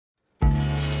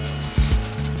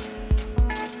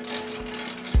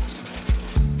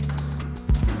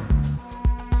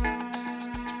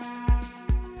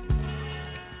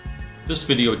This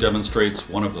video demonstrates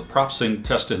one of the PropSync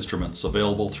test instruments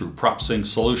available through PropSync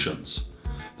Solutions.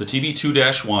 The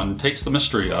TB2-1 takes the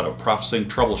mystery out of PropSync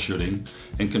troubleshooting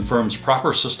and confirms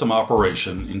proper system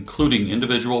operation, including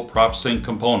individual PropSync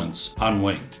components on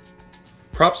wing.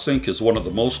 PropSync is one of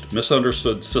the most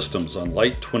misunderstood systems on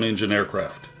light twin-engine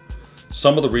aircraft.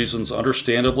 Some of the reasons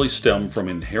understandably stem from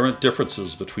inherent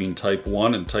differences between Type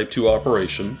 1 and Type 2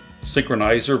 operation,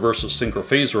 Synchronizer versus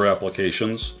Synchrophaser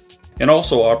applications, and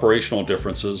also operational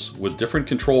differences with different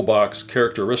control box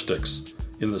characteristics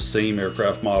in the same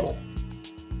aircraft model.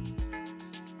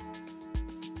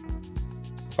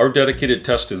 Our dedicated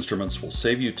test instruments will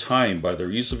save you time by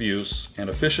their ease of use and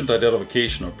efficient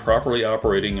identification of properly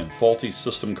operating and faulty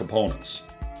system components.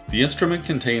 The instrument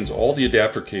contains all the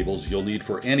adapter cables you'll need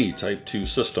for any Type 2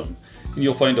 system, and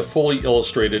you'll find a fully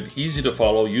illustrated,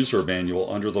 easy-to-follow user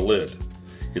manual under the lid.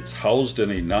 It's housed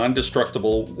in a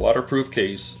non-destructible, waterproof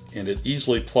case, and it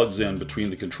easily plugs in between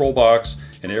the control box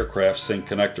and aircraft sync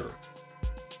connector.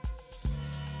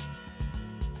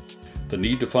 The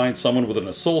need to find someone with an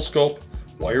oscilloscope,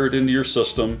 wire it into your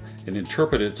system, and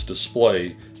interpret its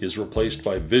display is replaced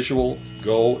by visual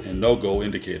go and no-go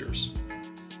indicators.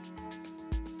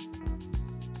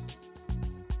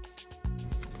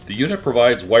 The unit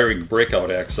provides wiring breakout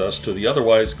access to the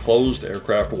otherwise closed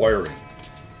aircraft wiring.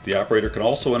 The operator can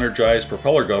also energize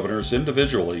propeller governors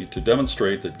individually to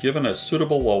demonstrate that given a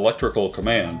suitable electrical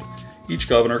command, each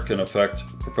governor can affect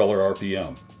propeller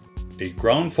RPM. A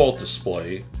ground fault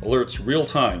display alerts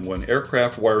real-time when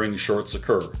aircraft wiring shorts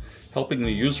occur, helping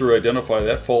the user identify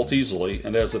that fault easily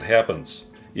and as it happens.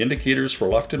 Indicators for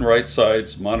left and right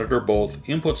sides monitor both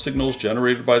input signals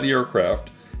generated by the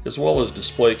aircraft as well as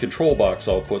display control box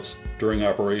outputs during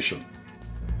operation.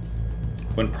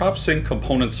 When PropSync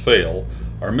components fail,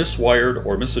 are miswired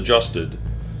or misadjusted,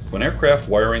 when aircraft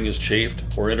wiring is chafed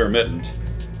or intermittent,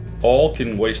 all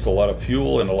can waste a lot of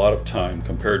fuel and a lot of time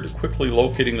compared to quickly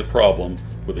locating the problem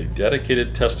with a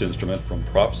dedicated test instrument from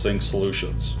PropSync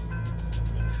Solutions.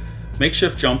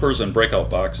 Makeshift jumpers and breakout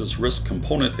boxes risk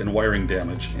component and wiring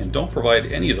damage and don't provide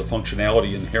any of the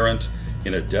functionality inherent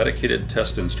in a dedicated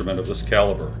test instrument of this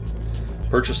caliber.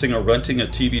 Purchasing or renting a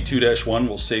TB2-1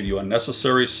 will save you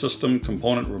unnecessary system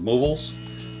component removals,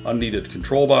 unneeded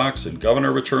control box and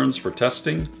governor returns for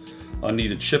testing,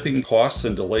 unneeded shipping costs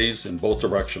and delays in both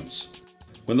directions.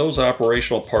 When those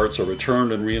operational parts are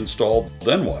returned and reinstalled,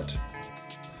 then what?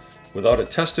 Without a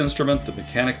test instrument, the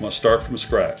mechanic must start from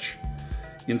scratch.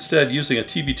 Instead, using a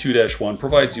TB2-1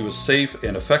 provides you with safe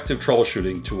and effective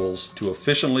troubleshooting tools to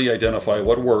efficiently identify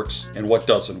what works and what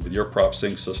doesn't with your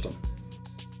PropSync system.